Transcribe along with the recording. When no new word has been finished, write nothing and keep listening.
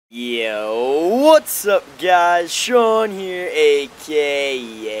Yo, what's up guys? Sean here,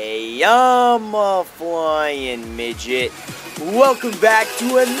 aka ImaFlyNmidget. Welcome back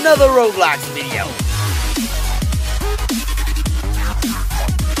to another Roblox video.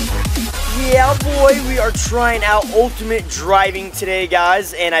 Yeah boy, we are trying out ultimate driving today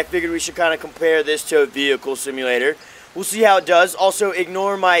guys, and I figured we should kind of compare this to a vehicle simulator. We'll see how it does. Also,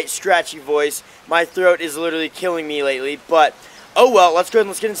 ignore my scratchy voice. My throat is literally killing me lately, but oh well, let's go ahead and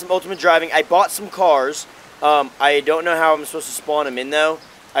let's get in some ultimate driving. I bought some cars. I don't know how I'm supposed to spawn them in though.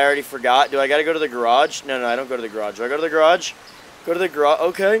 I already forgot. Do I gotta go to the garage? No, I don't go to the garage. Do I go to the garage? Go to the garage.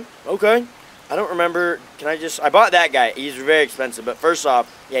 Okay. I don't remember. Can I just... I bought that guy. He's very expensive. But first off,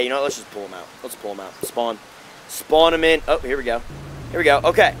 yeah, you know what? Let's just pull him out. Let's pull him out. Spawn him in. Oh, here we go.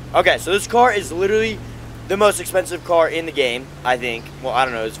 Okay, so this car is literally the most expensive car in the game, I think. Well, I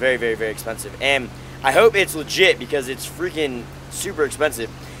don't know. It's very, very, very expensive. And I hope it's legit because it's freaking super expensive.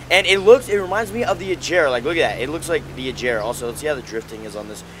 And it reminds me of the Ajera. Like, look at that. It looks like the Ajera. Also, let's see how the drifting is on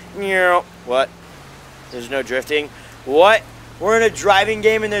this. What? There's no drifting? What? We're in a driving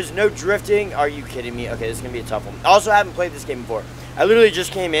game and there's no drifting? Are you kidding me? Okay, this is going to be a tough one. I also haven't played this game before. I literally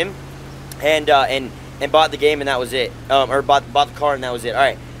just came in and bought the game and that was it. Or bought the car and that was it.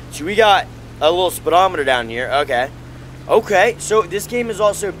 Alright, so we got a little speedometer down here. Okay, so this game is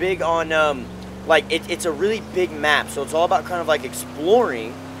also big on... like, it's a really big map, so it's all about kind of like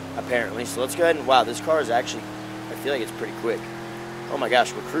exploring, apparently. So let's go ahead and, wow, this car is actually, I feel like it's pretty quick. Oh my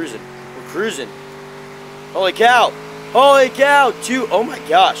gosh, we're cruising. Holy cow, oh my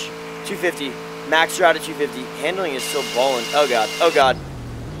gosh, 250, max out at 250, handling is so ballin', oh god.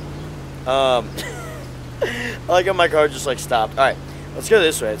 I like how my car just like stopped. Alright, let's go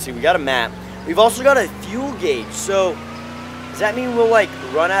this way. Let's see, we got a map. We've also got a fuel gauge, so does that mean we'll, like,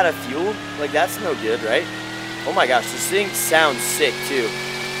 run out of fuel? Like, that's no good, right? Oh, my gosh. This thing sounds sick, too.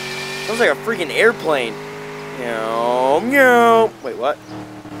 Sounds like a freaking airplane. Meow. Wait, what?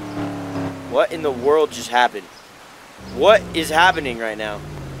 What in the world just happened? What is happening right now?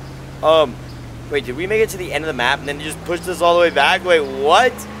 Wait, did we make it to the end of the map and then it just pushed us all the way back? Wait,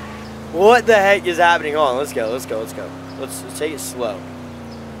 what? What the heck is happening? Hold on, let's go. Let's take it slow.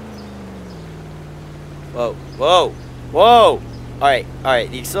 Whoa. Alright,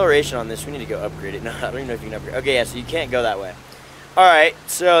 the acceleration on this, we need to go upgrade it. No, I don't even know if you can upgrade. Okay, yeah, so you can't go that way. Alright,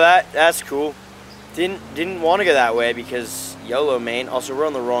 so that's cool. Didn't want to go that way because YOLO, main. Also, we're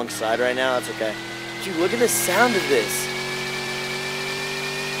on the wrong side right now. That's okay. Dude, look at the sound of this.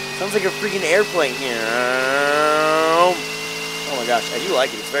 Sounds like a freaking airplane. Oh my gosh, I do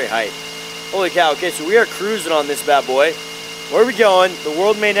like it. It's very hype. Holy cow. Okay, so we are cruising on this bad boy. Where are we going? The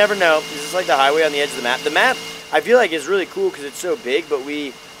world may never know. Is this like the highway on the edge of the map? The map, I feel like, is really cool because it's so big, but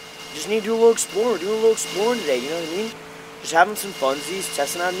we just need to do a little exploring. We're doing a little exploring today, you know what I mean? Just having some funsies,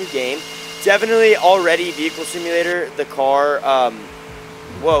 testing out a new game. Definitely already vehicle simulator. The car,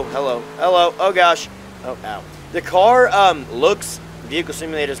 whoa, hello, oh gosh. Oh, ow. The car looks, vehicle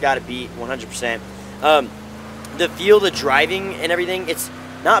simulator's got to beat 100%. The feel, the driving and everything, it's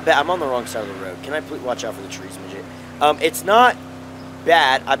not bad. I'm on the wrong side of the road. Can I please watch out for the trees, midget? It's not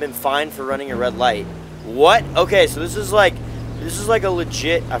bad. I've been fined for running a red light. What? Okay, so this is like a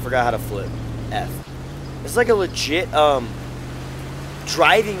legit, I forgot how to flip. F. It's like a legit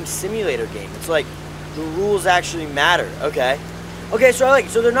driving simulator game. It's like the rules actually matter. Okay,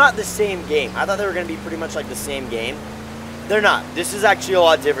 so they're not the same game. I thought they were gonna be pretty much like the same game. They're not. This is actually a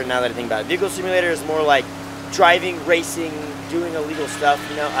lot different now that I think about it. Vehicle simulator is more like driving, racing, doing illegal stuff.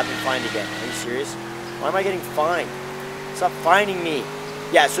 You know, I've been fined again. Are you serious? Why am I getting fined? Stop finding me.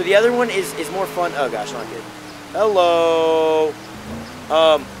 Yeah, so the other one is more fun. Oh gosh, not good. Hello.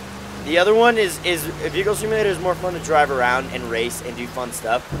 The other one is vehicle simulator is more fun to drive around and race and do fun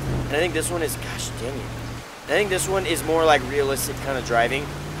stuff. And I think this one is, gosh dang it. I think this one is more like realistic kind of driving,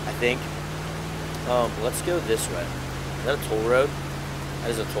 I think. Let's go this way. Is that a toll road? That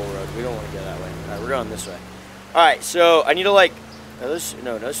is a toll road. We don't want to go that way. All right, we're going this way. All right, so I need to like,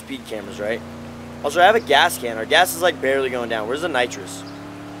 no speed cameras, right? Also, I have a gas can. Our gas is like barely going down. Where's the nitrous?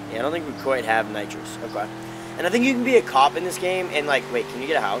 Yeah, I don't think we quite have nitrous. Okay. And I think you can be a cop in this game and like, wait, can you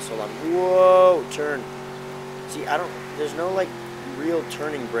get a house? Hold on. Whoa, turn. See, there's no like real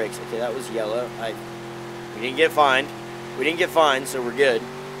turning brakes. Okay, that was yellow. We didn't get fined. So we're good.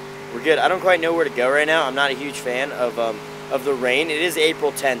 I don't quite know where to go right now. I'm not a huge fan of the rain. It is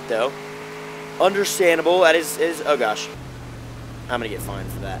April 10th though. Understandable. That is, oh gosh. I'm gonna get fined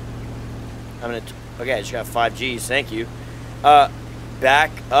for that. Okay, I just got 5 Gs, thank you. Back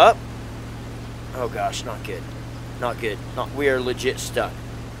up. Oh gosh, not good. We are legit stuck.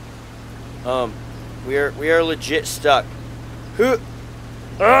 We are legit stuck.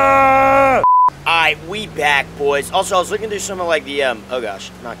 Alright, we back, boys. Also, I was looking through some of, like, the, oh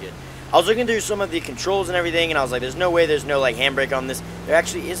gosh, not good. I was looking through some of the controls and everything, and I was like, there's no way there's no, like, handbrake on this. There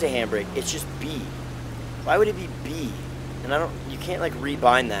actually is a handbrake. It's just B. Why would it be B? And you can't, like,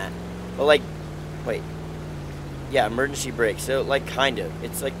 rebind that. But, like, wait. Yeah, emergency brake. So, like, kind of.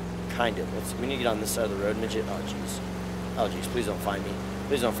 It's, like, kind of. We need to get on this side of the road, midget. Oh, jeez. Oh, jeez. Please don't find me.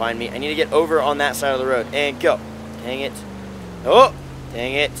 Please don't find me. I need to get over on that side of the road. And go. Dang it. Oh!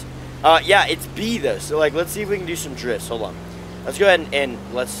 Dang it. Yeah, it's B, though. So, like, let's see if we can do some drifts. Hold on. Let's go ahead and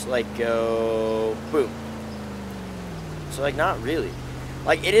let's, like, go... Boom. So, like, not really.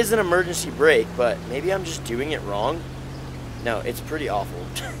 Like, it is an emergency brake, but maybe I'm just doing it wrong. No, it's pretty awful.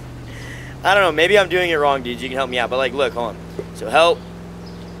 I don't know. Maybe I'm doing it wrong, dude. You can help me out. But, like, look, hold on. So, help.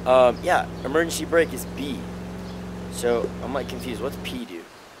 Yeah, emergency brake is B. So, I'm, like, confused. What's P do?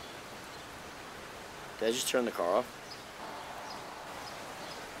 Did I just turn the car off?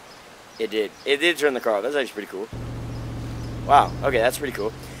 It did. It did turn the car off. That's actually pretty cool. Wow. Okay, that's pretty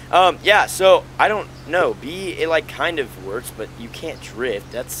cool. Yeah, so, I don't know. B, it, like, kind of works, but you can't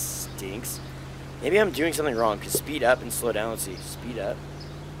drift. That stinks. Maybe I'm doing something wrong, because speed up and slow down. Let's see. Speed up.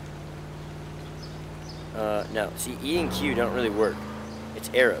 No. See, E and Q don't really work.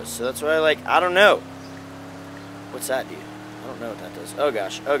 It's arrows. So that's why I don't know. What's that, dude? I don't know what that does. Oh,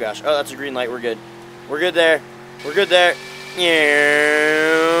 gosh. Oh, gosh. Oh, that's a green light. We're good. We're good there. We're good there.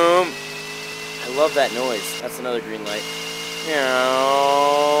 I love that noise. That's another green light.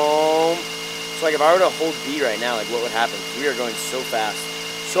 So, like, if I were to hold B right now, like, what would happen? We are going so fast.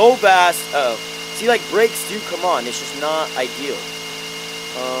 So fast. Uh-oh. See, like, brakes do come on. It's just not ideal.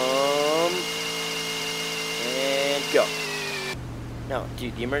 And go. No,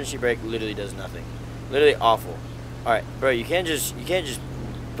 dude, the emergency brake literally does nothing. Literally awful. Alright, bro, you can't just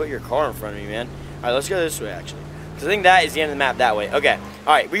put your car in front of me, man. Alright, let's go this way, actually. Because I think that is the end of the map that way. Okay.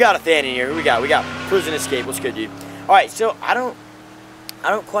 Alright, we got a fan in here. Who we got? We got Cruise and Escape. What's good, dude? Alright, so I don't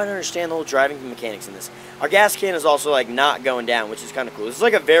quite understand the whole driving mechanics in this. Our gas can is also, like, not going down, which is kind of cool. This is,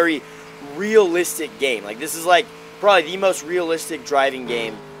 like, a very realistic game. Like, this is, like, probably the most realistic driving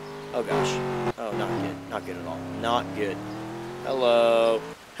game. Oh, gosh. Oh, not good. Not good at all. Not good. Hello.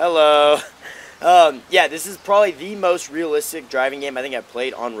 Hello. Yeah, this is probably the most realistic driving game I think I've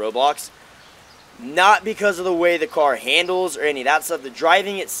played on Roblox. Not because of the way the car handles or any of that stuff. The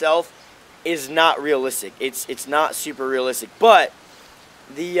driving itself is not realistic. It's not super realistic. But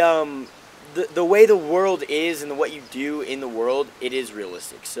the way the world is and what you do in the world, it is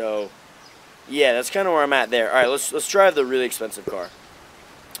realistic. So, yeah, that's kind of where I'm at there. All right, let's drive the really expensive car.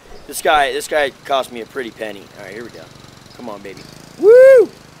 This guy cost me a pretty penny. All right, here we go. Come on, baby. Woo!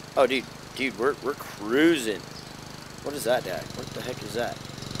 Oh, dude, we're cruising. What is that, Dad? What the heck is that?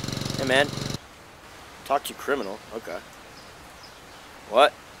 Hey, man. Talk to criminal. Okay.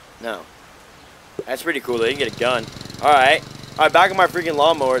 What? No. That's pretty cool, though. You can get a gun. All right. All right, back on my freaking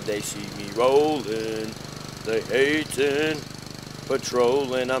lawnmower. They see me rolling. They hating.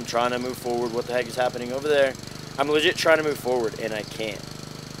 Patrolling. I'm trying to move forward. What the heck is happening over there? I'm legit trying to move forward, and I can't.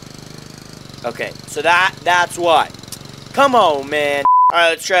 Okay, so that's why. Come on, man. All right,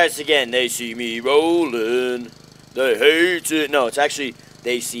 let's try this again. They see me rolling. They hate it. No, it's actually,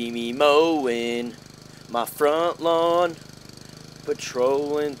 they see me mowing my front lawn,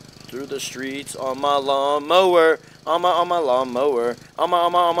 patrolling through the streets on my lawnmower, on my lawnmower, on my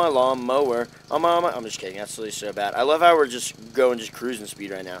lawnmower, I'm just kidding. That's really so bad. I love how we're just going cruising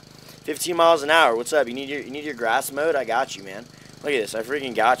speed right now. 15 miles an hour. What's up? You need your grass mowed? I got you, man. Look at this. I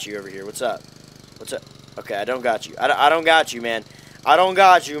freaking got you over here. What's up? What's up? Okay, I don't got you. I don't got you, man. I don't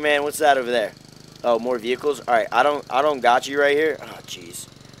got you, man. What's that over there? Oh, more vehicles? All right, I don't got you right here. Oh, jeez.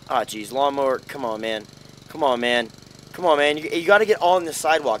 Oh, jeez. Lawnmower. Come on, man. Come on, man. Come on, man. You got to get on the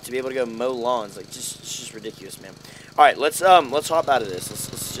sidewalk to be able to go mow lawns. Like, it's just ridiculous, man. All right, let's hop out of this.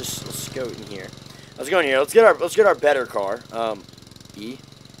 Let's go in here. Let's go in here. Let's get our better car. E.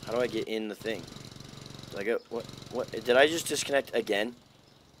 How do I get in the thing? Did I go? What? Did I just disconnect again?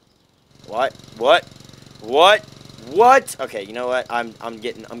 What? Okay, you know what? I'm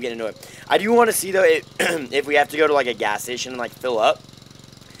getting annoyed. I do want to see though if we have to go to like a gas station and like fill up,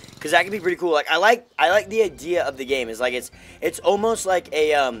 because that could be pretty cool. Like I like the idea of the game. Is like it's almost like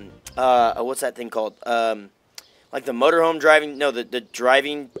a what's that thing called? Like the motorhome driving. No, the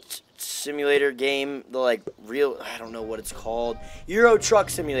driving simulator game. The like real. I don't know what it's called. Euro Truck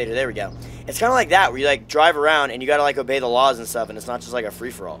Simulator. There we go. It's kind of like that where you like drive around and you gotta like obey the laws and stuff, and it's not just like a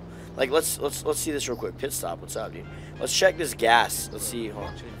free for all. Like, let's see this real quick. Pit stop. What's up, dude? Let's check this gas. Let's see. Hold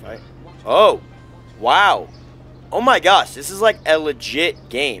on. Right. Oh. Wow. Oh, my gosh. This is, like, a legit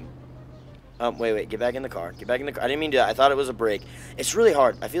game. Wait, get back in the car. Get back in the car. I didn't mean to do that. I thought it was a brake. It's really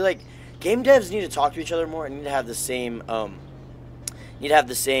hard. I feel like game devs need to talk to each other more and need to have the same,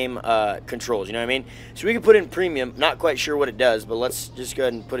 controls, you know what I mean? So we can put in premium. Not quite sure what it does, but let's just go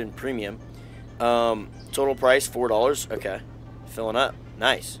ahead and put in premium. Total price, $4. Okay. Filling up.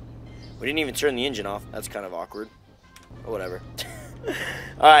 Nice. We didn't even turn the engine off. That's kind of awkward. Or whatever.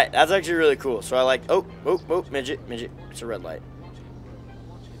 Alright, that's actually really cool. So I like, oh, midget. It's a red light.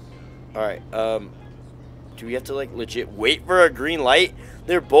 Alright, do we have to, like, legit wait for a green light?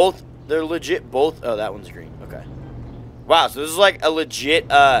 They're legit both, oh, that one's green, okay. Wow, so this is, like, a legit,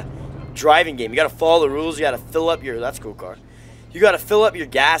 driving game. You gotta follow the rules, you gotta fill up your, that's a cool car. You gotta fill up your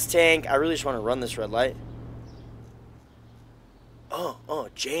gas tank. I really just want to run this red light. Oh,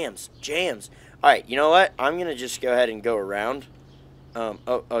 jams. Alright, you know what? I'm gonna just go ahead and go around.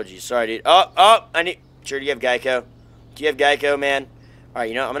 Oh, geez, sorry, dude. Sure, do you have Geico? Do you have Geico, man? Alright,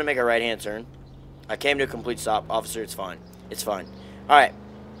 you know, I'm going to make a right-hand turn. I came to a complete stop. Officer, it's fine. It's fine. Alright.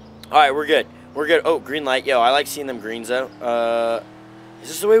 Alright, we're good. We're good. Oh, green light. Yo, I like seeing them greens, though. Is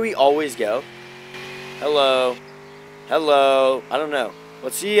this the way we always go? Hello. Hello. I don't know.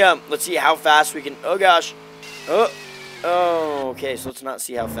 Let's see how fast we can... Oh, gosh. Oh, okay, so let's not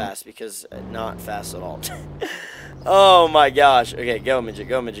see how fast, because not fast at all. Oh, my gosh. Okay, go, midget,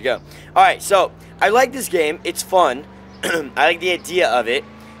 go. Alright, so, I like this game. It's fun. I like the idea of it.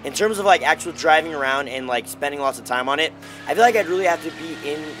 In terms of, like, actual driving around and, like, spending lots of time on it, I feel like I'd really have to be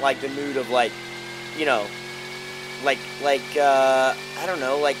in, like, the mood of, like, you know, I don't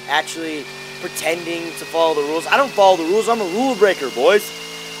know, like, actually pretending to follow the rules. I don't follow the rules. I'm a rule breaker, boys.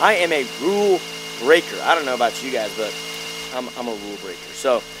 I am a rule breaker. I don't know about you guys, but I'm a rule breaker.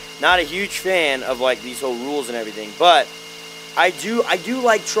 So, not a huge fan of, like, these whole rules and everything, but I do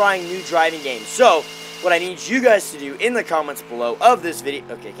like trying new driving games. So, what I need you guys to do in the comments below of this video,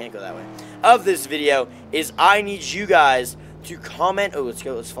 okay, can't go that way, of this video, is I need you guys to comment, let's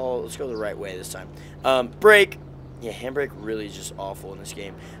go the right way this time, brake, yeah, handbrake really is just awful in this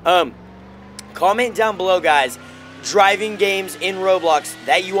game, comment down below, guys, driving games in Roblox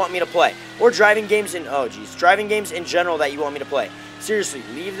that you want me to play, or driving games in, driving games in general that you want me to play. Seriously,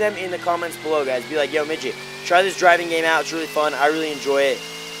 leave them in the comments below, guys. Be like, yo, midget, try this driving game out, it's really fun, I really enjoy it.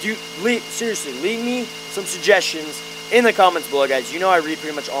 Seriously, leave me some suggestions in the comments below, guys. You know I read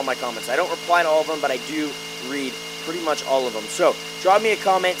pretty much all my comments. I don't reply to all of them, but I do read pretty much all of them. So, drop me a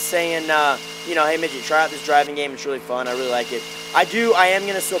comment saying, you know, hey, midget, try out this driving game. It's really fun. I really like it. I am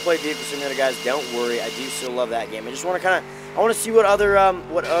going to still play Vehicle Simulator, guys. Don't worry. I do still love that game. I just want to I want to see what other,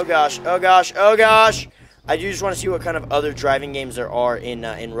 oh gosh. I do just want to see what kind of other driving games there are in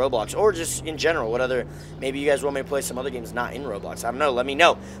Roblox, or just in general, what other, maybe you guys want me to play some other games not in Roblox. I don't know. Let me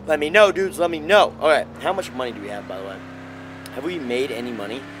know. Let me know, dudes. Let me know. Alright, how much money do we have, by the way? Have we made any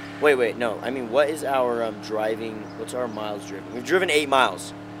money? Wait, no. I mean, what is our driving, what's our miles driven? We've driven 8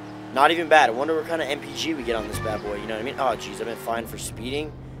 miles. Not even bad. I wonder what kind of MPG we get on this bad boy, you know what I mean? Oh, jeez, I've been fined for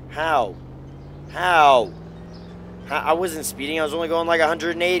speeding? How? I wasn't speeding. I was only going like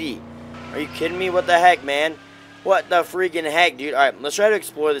 180. Are you kidding me? What the heck, man? What the freaking heck, dude? Alright, let's try to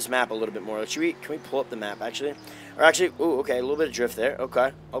explore this map a little bit more. Can we pull up the map, actually? Or actually, ooh, okay, a little bit of drift there.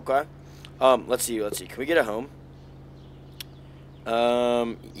 Okay. Let's see. Can we get a home?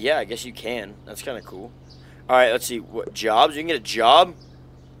 Yeah, I guess you can. That's kind of cool. Alright, let's see. What, jobs? You can get a job?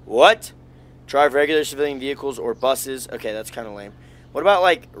 What? Drive regular civilian vehicles or buses. Okay, that's kind of lame. What about,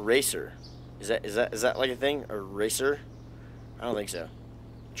 like, racer? Is that like a thing? Or racer? I don't think so.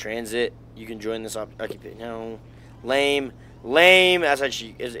 Transit, you can join this occupation. No, lame. That's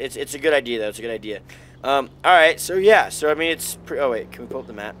actually, it's a good idea though. It's a good idea. All right, so yeah, I mean it's. Oh wait, can we pull up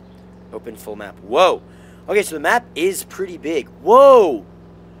the map? Open full map. Whoa. Okay, so the map is pretty big. Whoa.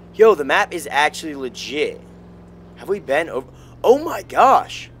 Yo, the map is actually legit. Have we been over? Oh my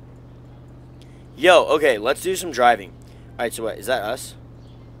gosh. Yo, okay, let's do some driving. All right, so what is that us?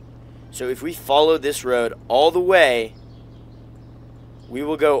 So if we follow this road all the way, we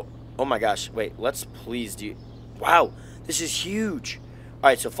will go, oh my gosh, wait, let's please do, wow, this is huge.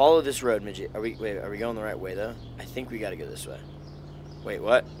 Alright, so follow this road, midget. Are we going the right way, though? I think we gotta go this way. Wait,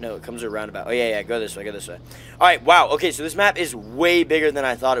 what? No, it comes around about, oh yeah, go this way. Alright, wow, okay, so this map is way bigger than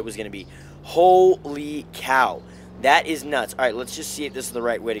I thought it was gonna be. Holy cow, that is nuts. Alright, let's just see if this is the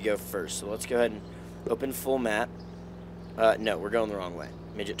right way to go first. So let's go ahead and open full map. No, we're going the wrong way.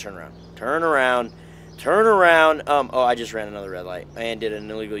 Midget, turn around. Oh, I just ran another red light and did an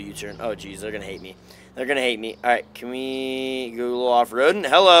illegal U-turn. Oh, jeez, they're going to hate me. All right, can we go a little off-roading?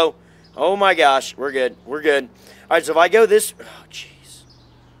 Hello. Oh, my gosh. We're good. All right, so if I go this... Oh, jeez.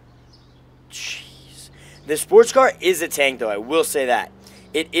 The sports car is a tank, though. I will say that.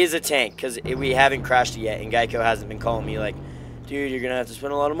 It is a tank, because we haven't crashed it yet, and Geico hasn't been calling me like, dude, you're going to have to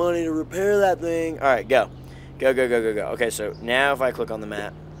spend a lot of money to repair that thing. All right, go. Go, go, go, go, go. Okay, so now if I click on the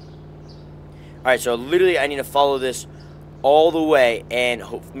map. All right, so literally I need to follow this all the way, and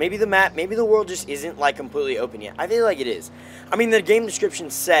maybe the world just isn't like completely open yet. I feel like it is. I mean, the game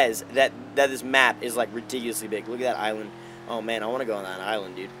description says that this map is like ridiculously big. Look at that island. Oh man, I want to go on that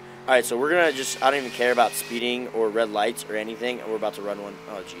island, dude. All right, so we're gonna I don't even care about speeding or red lights or anything. We're about to run one.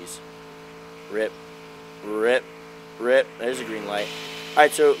 Oh jeez. Rip, rip, rip. There's a green light. All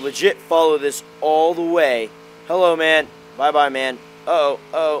right, so legit follow this all the way. Hello, man. Bye, bye, man. Uh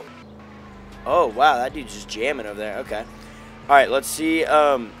oh, oh, wow, that dude's just jamming over there. Okay. All right, let's see.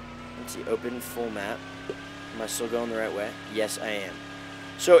 Open full map. Am I still going the right way? Yes, I am.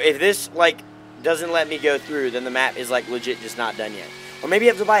 So if this like doesn't let me go through, then the map is like legit just not done yet. Or maybe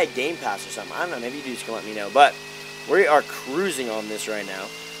you have to buy a game pass or something. I don't know. Maybe you dudes can let me know. But we are cruising on this right now.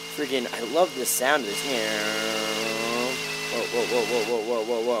 Freaking, I love the sound of this. Whoa, whoa, whoa, whoa, whoa, whoa,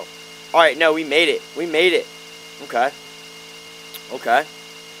 whoa, whoa. All right, no, we made it. We made it. Okay. Okay.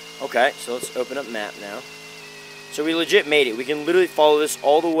 Okay, so let's open up map now. So we legit made it. We can literally follow this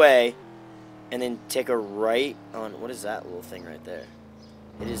all the way and then take a right on, what is that little thing right there?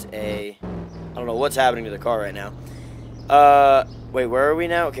 It is a, I don't know what's happening to the car right now. Wait, where are we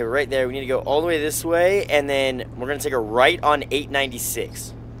now? Okay, we're right there. We need to go all the way this way, and then we're going to take a right on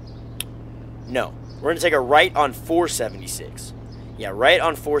 896. No, we're going to take a right on 476. Yeah, right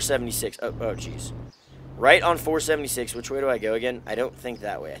on 476. Oh, jeez. Right on 476. Which way do I go again? I don't think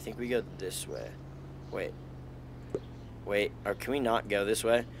that way. I think we go this way. Wait. Wait, or can we not go this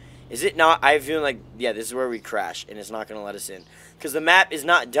way? Is it not? I have a feeling like, yeah, this is where we crash, and it's not going to let us in. Because the map is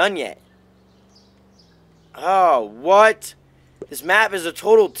not done yet. Oh, what? This map is a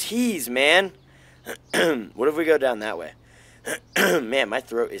total tease, man. What if we go down that way? Man, my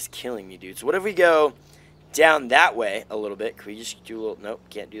throat is killing me, dude. So what if we go down that way a little bit? Can we just do a little... Nope,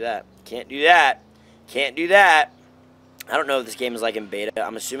 can't do that. Can't do that. Can't do that. I don't know if this game is like in beta.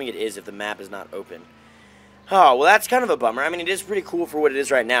 I'm assuming it is if the map is not open. Oh, well, that's kind of a bummer. I mean, it is pretty cool for what it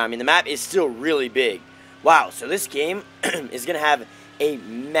is right now. I mean, the map is still really big. Wow, so this game is going to have a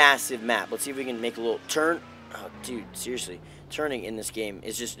massive map. Let's see if we can make a little turn. Oh, dude, seriously. Turning in this game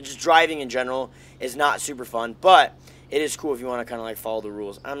is just driving in general is not super fun, but it is cool if you want to kind of like follow the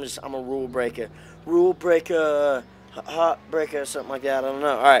rules. I'm a rule breaker, hot breaker, something like that. I don't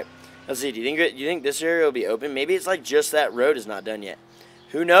know. All right, let's see. Do you think this area will be open? Maybe it's like just that road is not done yet.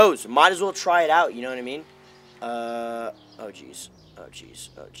 Who knows? Might as well try it out. You know what I mean? Oh jeez, oh jeez,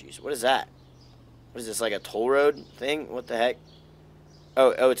 oh jeez. What is that? What is this, like a toll road thing? What the heck?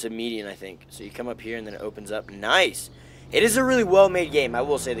 Oh, it's a median, I think. So you come up here and then it opens up. Nice. It is a really well-made game, I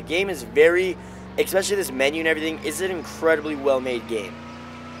will say. The game is very, especially this menu and everything, is an incredibly well-made game.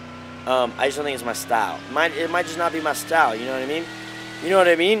 I just don't think it's my style. It might just not be my style, you know what I mean? You know what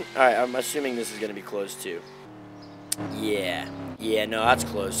I mean? Alright, I'm assuming this is going to be closed too. Yeah. Yeah, no, that's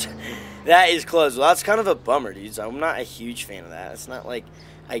closed. That is closed. Well, that's kind of a bummer, dudes. I'm not a huge fan of that. It's not, like,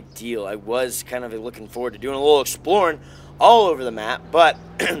 ideal. I was kind of looking forward to doing a little exploring all over the map, but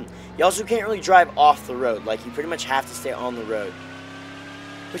you also can't really drive off the road. Like, you pretty much have to stay on the road,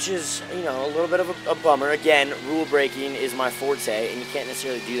 which is, you know, a little bit of a bummer. Again, rule breaking is my forte, and you can't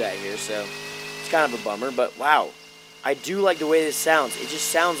necessarily do that here, so it's kind of a bummer. But, wow, I do like the way this sounds. It just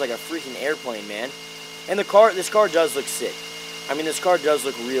sounds like a freaking airplane, man. And this car does look sick. I mean, this car does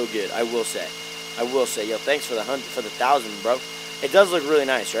look real good, I will say. I will say. Yo, thanks for the 1,000, bro. It does look really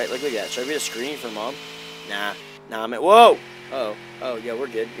nice, right? Look at that. Should I read a screen for Mom? Nah, I'm at... Whoa! Oh, yeah, we're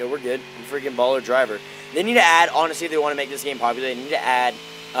good. Yo, we're good. I'm a freaking baller driver. They need to add, honestly, if they want to make this game popular, they need to add,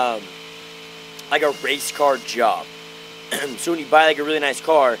 like a race car job. So when you buy, like, a really nice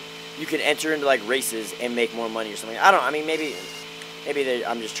car, you can enter into, like, races and make more money or something. I mean, maybe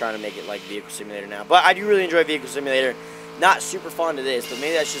I'm just trying to make it like Vehicle Simulator now. But I do really enjoy Vehicle Simulator. Not super fond of this, but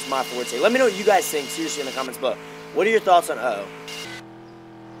maybe that's just my forte. Let me know what you guys think, seriously, in the comments below. What are your thoughts on... Uh-oh.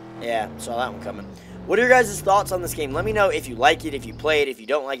 Yeah, saw that one coming. What are your guys' thoughts on this game? Let me know if you like it, if you play it, if you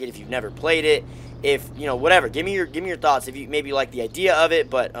don't like it, if you've never played it, if, you know, whatever. Give me your thoughts. If you maybe like the idea of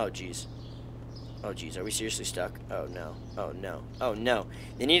it, but... Oh, jeez. Oh, jeez. Are we seriously stuck? Oh, no. Oh, no. Oh, no.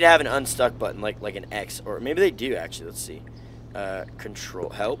 They need to have an unstuck button, like an X. Or maybe they do, actually. Let's see. Control.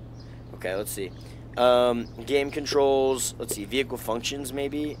 Help. Okay, let's see. Game controls. Let's see. Vehicle functions,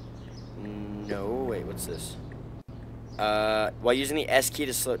 maybe. No. Wait, what's this? While using the S key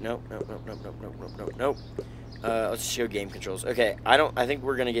to slow. Nope. Let's show game controls. Okay. I think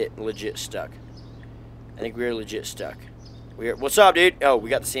we're gonna get legit stuck. I think we're legit stuck. What's up, dude? Oh, we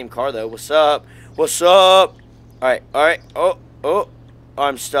got the same car though. What's up? What's up? All right. Oh. Oh,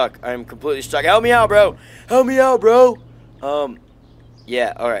 I'm stuck. I'm completely stuck. Help me out, bro. Help me out, bro.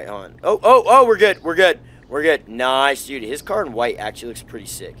 Yeah, alright, hold on. Oh, we're good. We're good. We're good. Nice, dude. His car in white actually looks pretty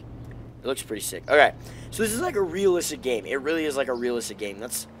sick. It looks pretty sick. Okay, so this is like a realistic game. It really is like a realistic game.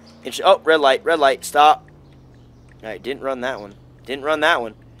 That's interesting. Oh, red light, stop. Alright, didn't run that one. Didn't run that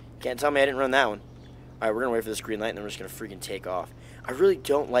one. Can't tell me I didn't run that one. Alright, we're gonna wait for this green light, and then we're just gonna freaking take off. I really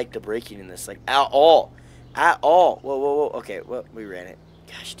don't like the braking in this, like, at all. At all. Whoa. Okay, well, we ran it.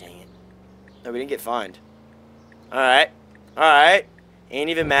 Gosh dang it. No, we didn't get fined. Alright. Ain't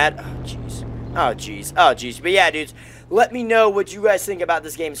even mad. Oh, jeez. But yeah, dudes, let me know what you guys think about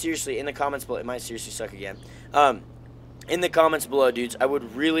this game, seriously, in the comments below. It might seriously suck again. In the comments below, dudes, I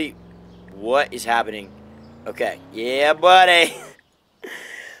would really... What is happening? Okay. Yeah, buddy.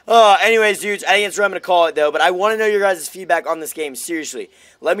 Anyways, dudes, I think that's what I'm going to call it, though. But I want to know your guys' feedback on this game, seriously.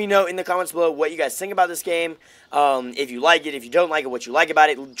 Let me know in the comments below what you guys think about this game. If you like it, if you don't like it, what you like about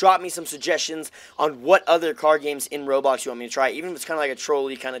it. Drop me some suggestions on what other car games in Roblox you want me to try. Even if it's kind of like a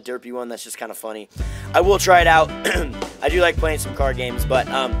trolly, kind of derpy one that's just kind of funny. I will try it out. I do like playing some car games, but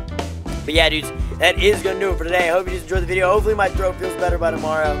yeah, dudes, that is going to do it for today. I hope you guys enjoyed the video. Hopefully my throat feels better by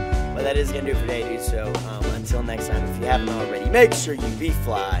tomorrow. But that is going to do it for today, dudes. So, until next time, if you haven't already, make sure you be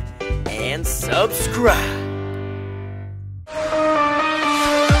fly and subscribe.